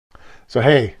So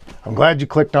hey, I'm glad you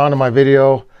clicked on to my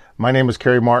video. My name is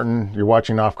Kerry Martin. You're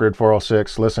watching Off Grid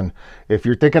 406. Listen, if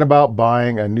you're thinking about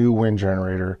buying a new wind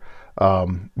generator,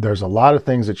 there's a lot of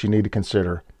things that you need to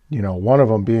consider. You know, one of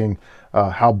them being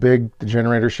how big the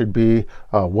generator should be,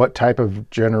 what type of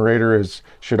generator is,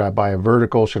 should I buy a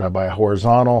vertical, should I buy a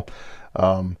horizontal,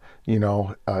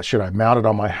 should I mount it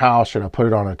on my house, should I put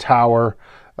it on a tower,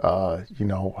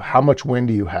 how much wind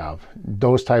do you have,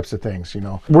 those types of things.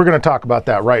 We're going to talk about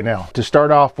that right now. To start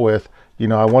off with,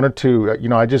 I wanted to,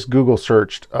 I just Google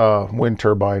searched wind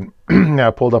turbine.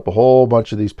 I pulled up a whole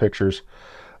bunch of these pictures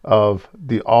of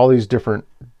all these different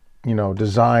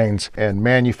designs and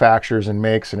manufacturers and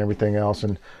makes and everything else,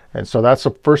 and so that's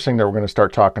the first thing that we're going to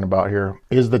start talking about here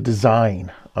is the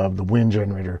design of the wind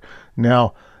generator.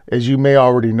 Now, as you may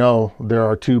already know, there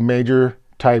are two major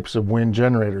types of wind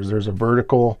generators. There's a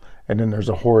vertical and then there's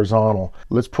a horizontal.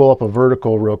 Let's pull up a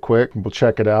vertical real quick and we'll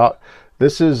check it out.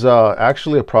 This is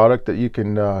actually a product that you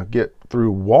can get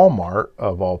through Walmart,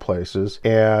 of all places,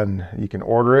 and you can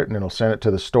order it and it'll send it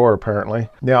to the store apparently.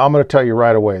 Now, I'm going to tell you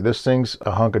right away, this thing's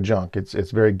a hunk of junk.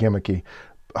 It's very gimmicky.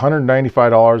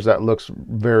 $195, that looks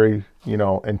very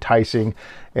enticing,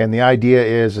 and the idea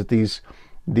is that these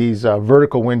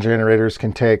vertical wind generators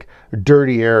can take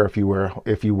dirty air, if you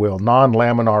will,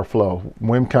 non-laminar flow,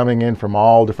 wind coming in from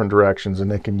all different directions, and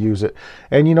they can use it.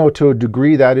 And to a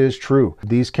degree that is true.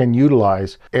 These can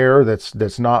utilize air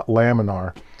that's not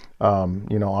laminar,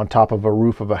 on top of a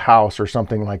roof of a house or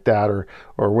something like that, or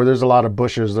where there's a lot of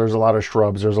bushes, there's a lot of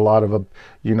shrubs, there's a lot of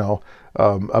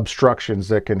obstructions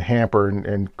that can hamper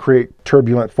and create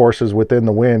turbulent forces within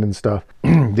the wind and stuff.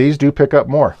 These do pick up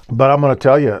more, but I'm going to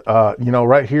tell you,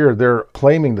 right here, they're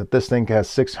claiming that this thing has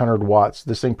 600 watts.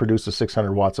 This thing produces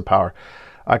 600 watts of power.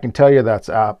 I can tell you that's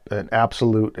an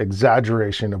absolute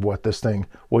exaggeration of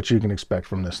what you can expect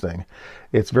from this thing.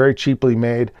 It's very cheaply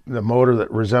made. The motor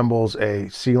that resembles a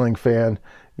ceiling fan,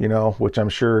 which I'm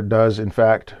sure does in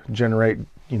fact generate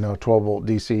 12 volt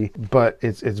DC, but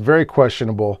it's very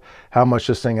questionable how much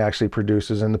this thing actually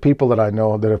produces, and the people that I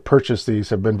know that have purchased these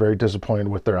have been very disappointed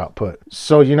with their output.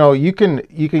 So you can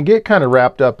get kind of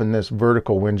wrapped up in this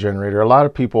vertical wind generator. A lot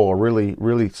of people are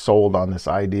really sold on this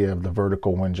idea of the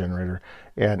vertical wind generator,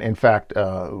 and in fact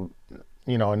a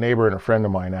neighbor and a friend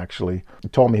of mine actually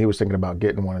told me he was thinking about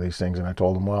getting one of these things, and I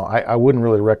told him, well, I wouldn't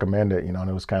really recommend it, and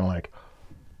it was kind of like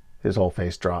his whole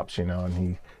face drops,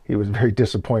 and he was very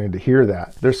disappointed to hear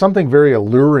that. There's something very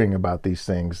alluring about these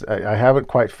things. I haven't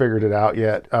quite figured it out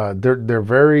yet. They're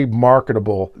very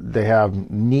marketable. They have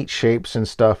neat shapes and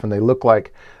stuff, and they look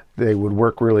like they would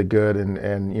work really good. And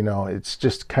it's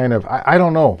just kind of, I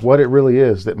don't know what it really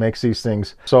is that makes these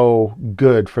things so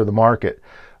good for the market,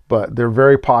 but they're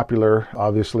very popular.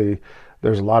 Obviously,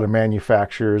 there's a lot of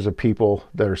manufacturers of people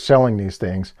that are selling these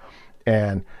things,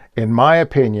 and in my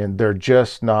opinion, they're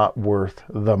just not worth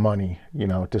the money,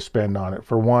 to spend on it.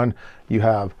 For one, you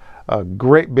have a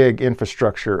great big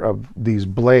infrastructure of these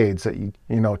blades that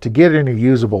to get any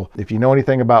usable. If you know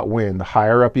anything about wind, the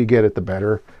higher up you get it, the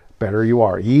better you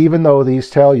are. Even though these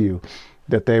tell you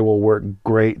that they will work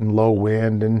great in low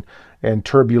wind and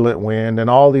turbulent wind and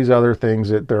all these other things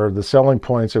that they're the selling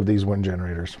points of these wind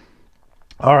generators.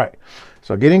 All right,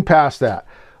 so getting past that,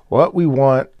 what we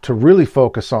want to really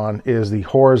focus on is the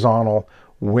horizontal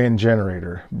wind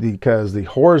generator, because the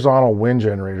horizontal wind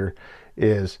generator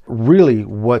is really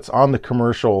what's on the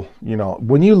commercial.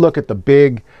 When you look at the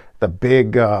big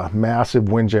massive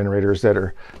wind generators that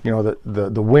are,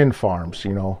 the wind farms,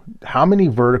 how many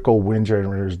vertical wind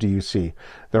generators do you see?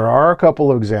 There are a couple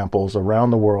of examples around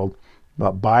the world,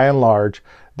 but by and large,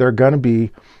 they're going to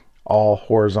be all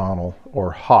horizontal,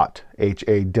 or HAWT,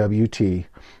 H-A-W-T.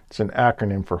 It's an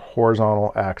acronym for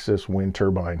horizontal axis wind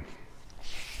turbine.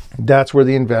 That's where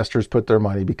the investors put their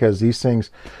money, because these things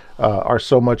are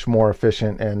so much more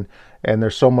efficient and they're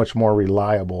so much more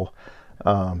reliable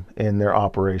in their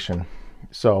operation.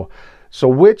 So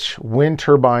which wind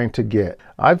turbine to get?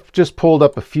 I've just pulled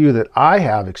up a few that I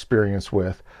have experience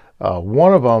with.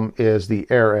 One of them is the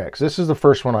AirX. This is the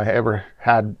first one I ever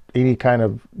had any kind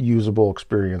of usable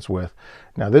experience with.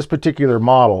 Now, this particular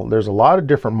model, there's a lot of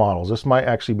different models. This might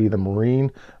actually be the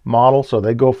marine model, so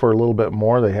they go for a little bit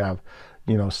more. They have,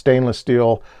 stainless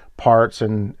steel parts,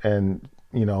 and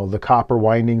the copper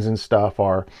windings and stuff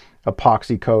are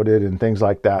epoxy coated and things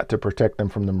like that to protect them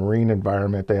from the marine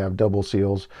environment. They have double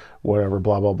seals, whatever,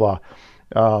 blah, blah, blah.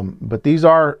 But these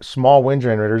are small wind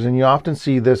generators, and you often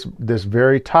see this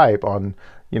very type on,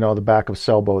 the back of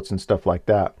sailboats and stuff like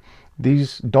that.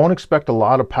 These don't expect a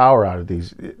lot of power out of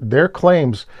these. Their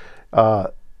claims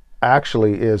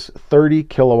actually is 30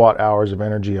 kilowatt hours of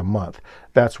energy a month.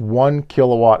 That's 1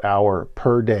 kilowatt hour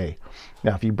per day.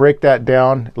 Now, if you break that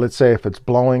down, let's say if it's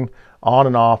blowing on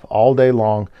and off all day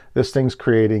long, this thing's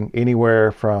creating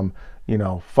anywhere from,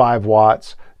 5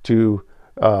 watts to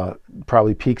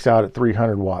probably peaks out at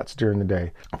 300 watts during the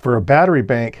day. For a battery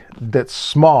bank that's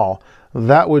small,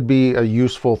 that would be a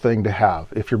useful thing to have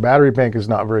if your battery bank is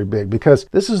not very big, because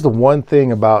this is the one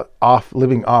thing about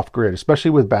living off grid,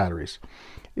 especially with batteries,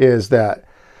 is that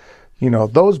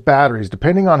those batteries,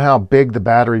 depending on how big the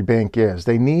battery bank is,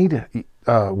 they need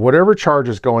whatever charge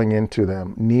is going into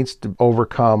them needs to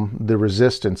overcome the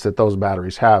resistance that those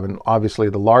batteries have. And obviously,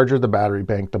 the larger the battery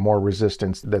bank, the more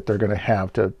resistance that they're going to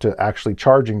have to actually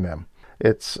charging them.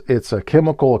 It's a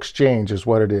chemical exchange is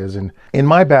what it is. And in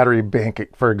my battery bank,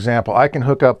 for example, I can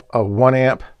hook up a 1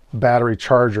 amp battery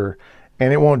charger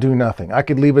and it won't do nothing. I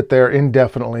could leave it there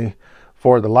indefinitely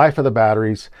for the life of the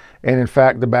batteries. And in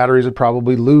fact, the batteries would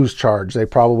probably lose charge. They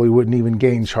probably wouldn't even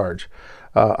gain charge.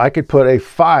 I could put a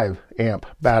 5 amp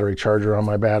battery charger on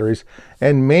my batteries,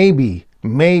 and maybe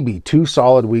 2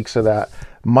 solid weeks of that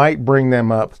might bring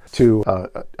them up to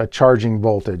a charging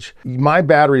voltage. My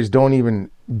batteries don't even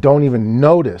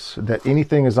notice that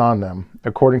anything is on them.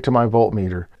 According to my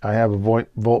voltmeter, I have a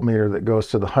voltmeter that goes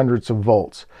to the hundreds of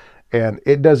volts, and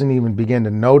it doesn't even begin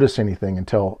to notice anything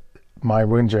until my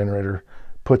wind generator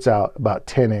puts out about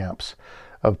 10 amps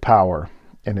of power.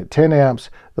 And at 10 amps,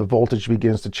 the voltage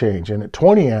begins to change. And at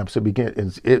 20 amps,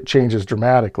 it changes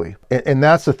dramatically. And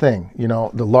that's the thing,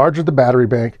 the larger the battery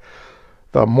bank,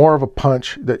 the more of a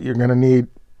punch that you're going to need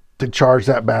to charge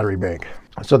that battery bank.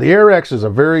 So the AirX is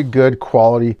a very good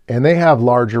quality, and they have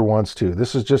larger ones too.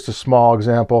 This is just a small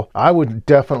example. I would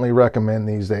definitely recommend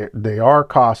these. They are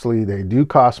costly. They do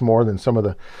cost more than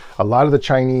a lot of the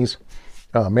Chinese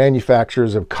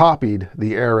manufacturers have copied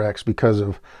the AirX because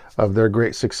of their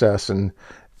great success and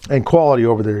quality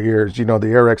over their years. The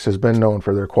AirX has been known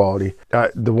for their quality.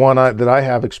 The one that I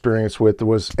have experience with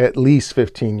was at least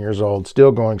 15 years old,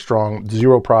 still going strong,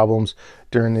 0 problems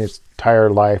during the entire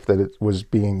life that it was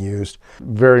being used.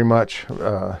 Very much,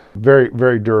 very,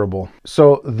 very durable.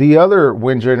 So the other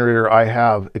wind generator I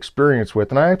have experience with,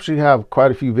 and I actually have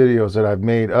quite a few videos that I've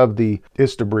made of the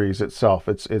IstaBreeze itself.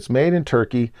 It's made in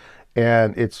Turkey,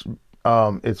 and it's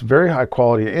very high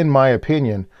quality in my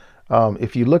opinion.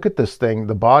 If you look at this thing,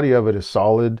 the body of it is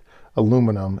solid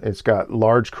aluminum. It's got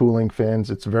large cooling fins.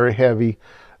 It's very heavy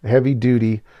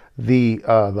duty.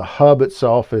 The hub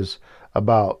itself is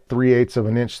about 3/8 of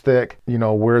an inch thick,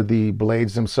 where the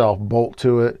blades themselves bolt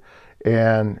to it.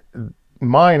 And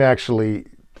mine actually,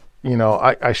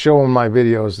 I show in my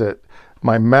videos that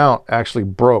my mount actually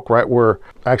broke right where,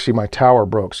 actually my tower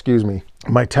broke, excuse me.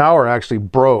 My tower actually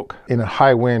broke in a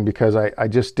high wind because I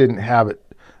just didn't have it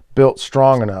built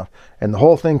strong enough, and the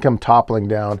whole thing come toppling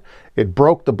down. It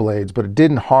broke the blades, but it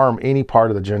didn't harm any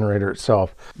part of the generator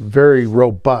itself. Very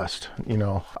robust.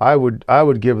 I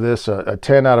would give this a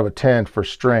 10 out of 10 for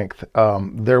strength.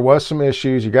 There was some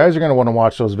issues. You guys are going to want to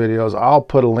watch those videos. I'll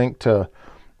put a link to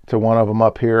one of them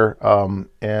up here,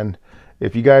 and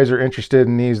if you guys are interested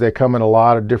in these, they come in a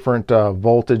lot of different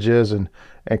voltages and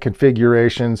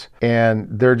configurations, and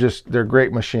they're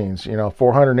great machines.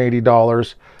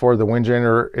 $480 for the wind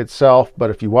generator itself, but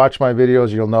if you watch my videos,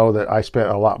 you'll know that I spent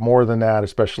a lot more than that,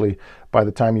 especially by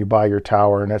the time you buy your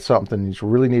tower, and that's something you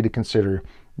really need to consider.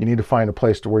 You need to find a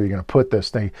place to where you're going to put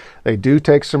this. They do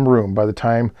take some room. By the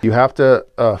time you have to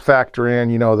factor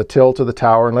in, the tilt of the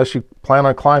tower, unless you plan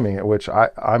on climbing it, which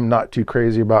I'm not too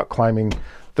crazy about climbing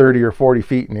 30 or 40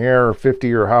 feet in the air, or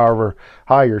 50, or however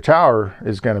high your tower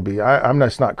is going to be. I'm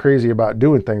just not crazy about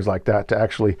doing things like that to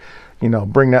actually,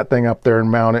 bring that thing up there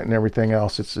and mount it and everything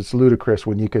else. It's ludicrous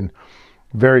when you can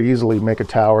very easily make a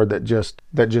tower that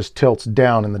just tilts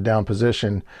down in the down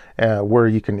position, where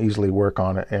you can easily work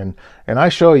on it. And I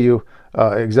show you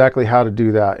exactly how to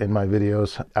do that in my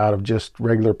videos out of just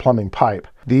regular plumbing pipe.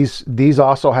 These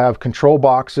also have control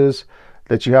boxes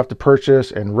that you have to purchase,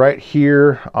 and right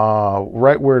here,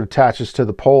 right where it attaches to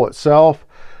the pole itself,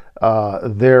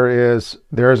 there is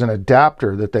an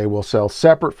adapter that they will sell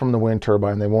separate from the wind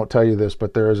turbine. They won't tell you this,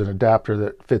 but there is an adapter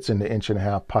that fits into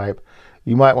 1.5-inch pipe.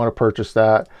 You might want to purchase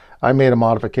that. I made a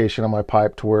modification on my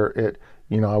pipe to where it,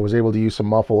 I was able to use some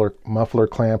muffler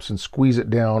clamps and squeeze it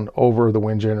down over the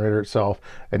wind generator itself,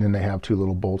 and then they have 2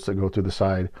 little bolts that go through the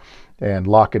side and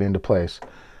lock it into place.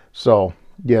 So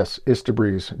yes,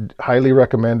 IstaBreeze, highly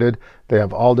recommended. They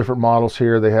have all different models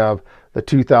here. They have the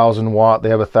 2,000 watt, they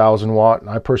have 1,000 watt, and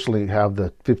I personally have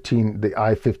the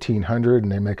i1500,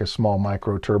 and they make a small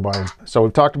micro turbine. So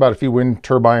we've talked about a few wind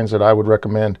turbines that I would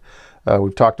recommend.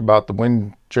 We've talked about the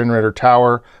wind generator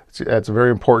tower. It's a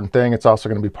very important thing. It's also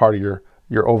going to be part of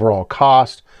your overall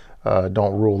cost.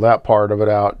 Don't rule that part of it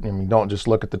out. I mean, don't just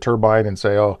look at the turbine and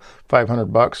say, oh,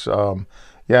 $500.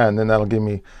 Yeah, and then that'll give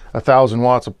me 1,000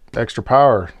 watts of extra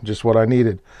power, just what I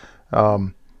needed.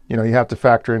 You know, you have to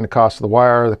factor in the cost of the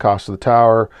wire, the cost of the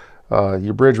tower,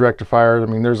 your bridge rectifier. I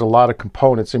mean, there's a lot of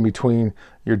components in between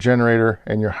your generator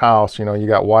and your house. You know, you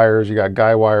got wires, you got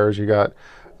guy wires, you got,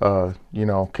 you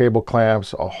know, cable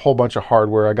clamps, a whole bunch of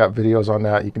hardware. I got videos on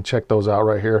that. You can check those out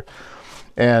right here.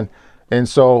 And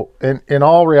so in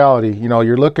all reality, you know,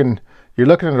 you're looking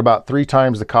at about 3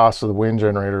 times the cost of the wind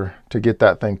generator to get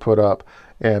that thing put up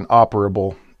and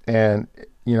operable. And,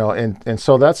 you know, and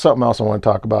so that's something else I want to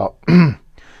talk about.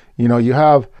 You know, you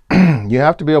have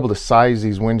to be able to size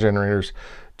these wind generators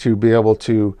to be able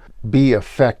to be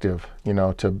effective, you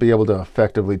know, to be able to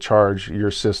effectively charge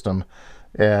your system.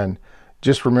 And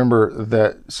just remember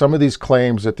that some of these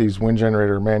claims that these wind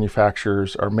generator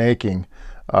manufacturers are making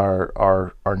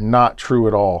are not true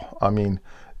at all. I mean,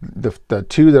 the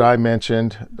 2 that I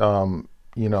mentioned,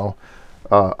 you know,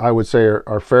 I would say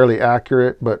are fairly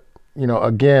accurate, but, you know,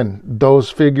 again, those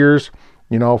figures,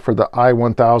 you know, for the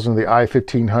i1000, the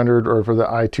i1500, or for the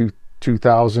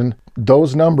i2000,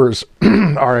 those numbers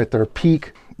are at their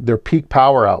peak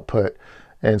power output.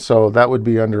 And so that would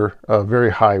be under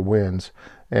very high winds.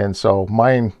 And so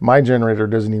my generator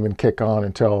doesn't even kick on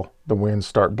until the winds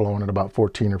start blowing at about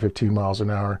 14 or 15 miles an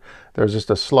hour. There's just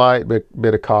a slight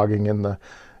bit of cogging in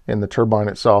the turbine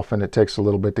itself, and it takes a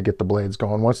little bit to get the blades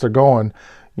going. Once they're going,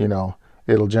 you know,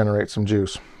 it'll generate some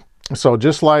juice. So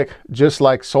just like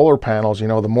solar panels, you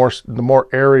know, the more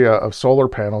area of solar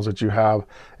panels that you have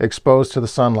exposed to the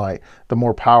sunlight, the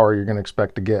more power you're going to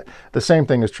expect to get. The same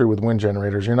thing is true with wind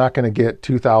generators. You're not going to get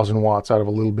 2,000 watts out of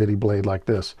a little bitty blade like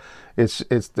this. It's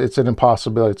an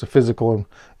impossibility. It's a physical,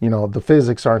 you know, the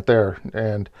physics aren't there.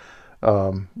 And,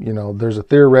 you know, there's a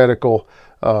theoretical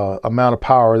amount of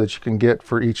power that you can get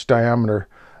for each diameter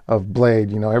of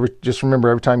blade. You know, just remember,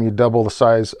 every time you double the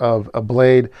size of a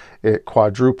blade, it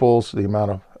quadruples the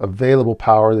amount of available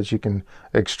power that you can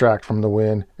extract from the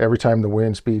wind. Every time the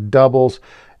wind speed doubles,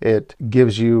 it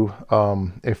gives you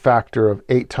a factor of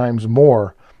 8 times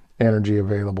more energy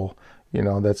available. You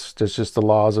know, that's just the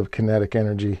laws of kinetic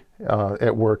energy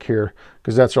at work here,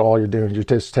 because that's all you're doing. You're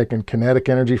just taking kinetic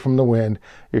energy from the wind,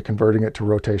 you're converting it to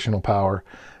rotational power.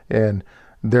 And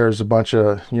there's a bunch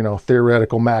of, you know,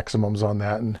 theoretical maximums on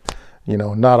that. And, you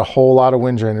know, not a whole lot of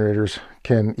wind generators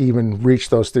can even reach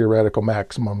those theoretical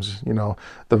maximums. You know,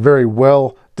 the very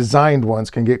well designed ones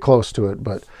can get close to it,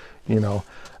 but, you know,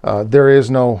 there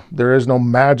is no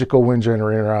magical wind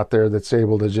generator out there that's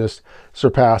able to just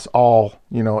surpass all,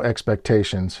 you know,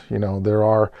 expectations. You know, there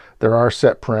are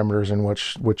set parameters in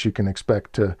which you can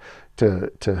expect to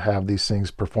have these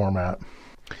things perform at.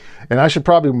 And I should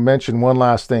probably mention one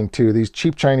last thing too. These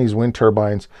cheap Chinese wind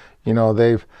turbines, you know,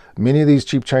 many of these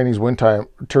cheap Chinese wind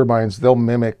turbines, they'll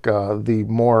mimic the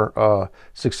more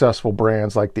successful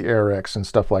brands like the Airex and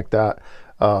stuff like that.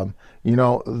 You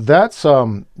know, that's,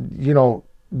 you know,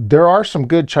 there are some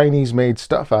good Chinese made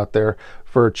stuff out there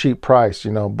for a cheap price,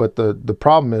 you know, but the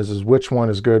problem is which one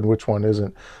is good and which one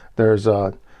isn't. There's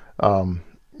a fellow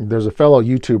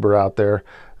YouTuber out there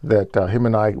that him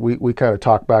and I, we kind of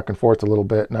talk back and forth a little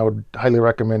bit, and I would highly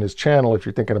recommend his channel if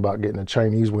you're thinking about getting a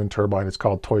Chinese wind turbine. It's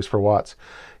called Toys for Watts.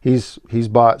 He's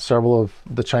bought several of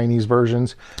the Chinese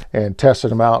versions and tested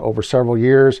them out over several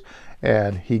years,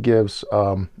 and he gives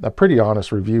a pretty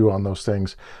honest review on those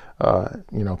things,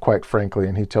 you know, quite frankly,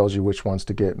 and he tells you which ones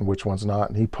to get and which ones not.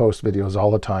 And he posts videos all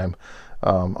the time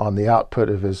on the output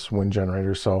of his wind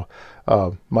generator. So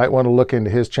might want to look into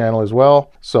his channel as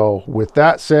well. So with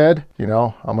that said, you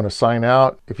know, I'm going to sign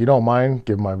out. If you don't mind,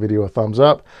 give my video a thumbs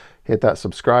up, hit that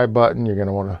subscribe button. You're going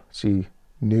to want to see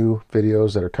new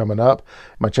videos that are coming up.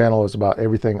 My channel is about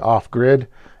everything off-grid,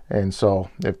 and so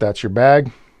if that's your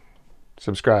bag,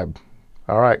 subscribe.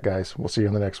 All right, guys, we'll see you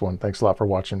in the next one. Thanks a lot for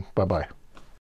watching. Bye-bye.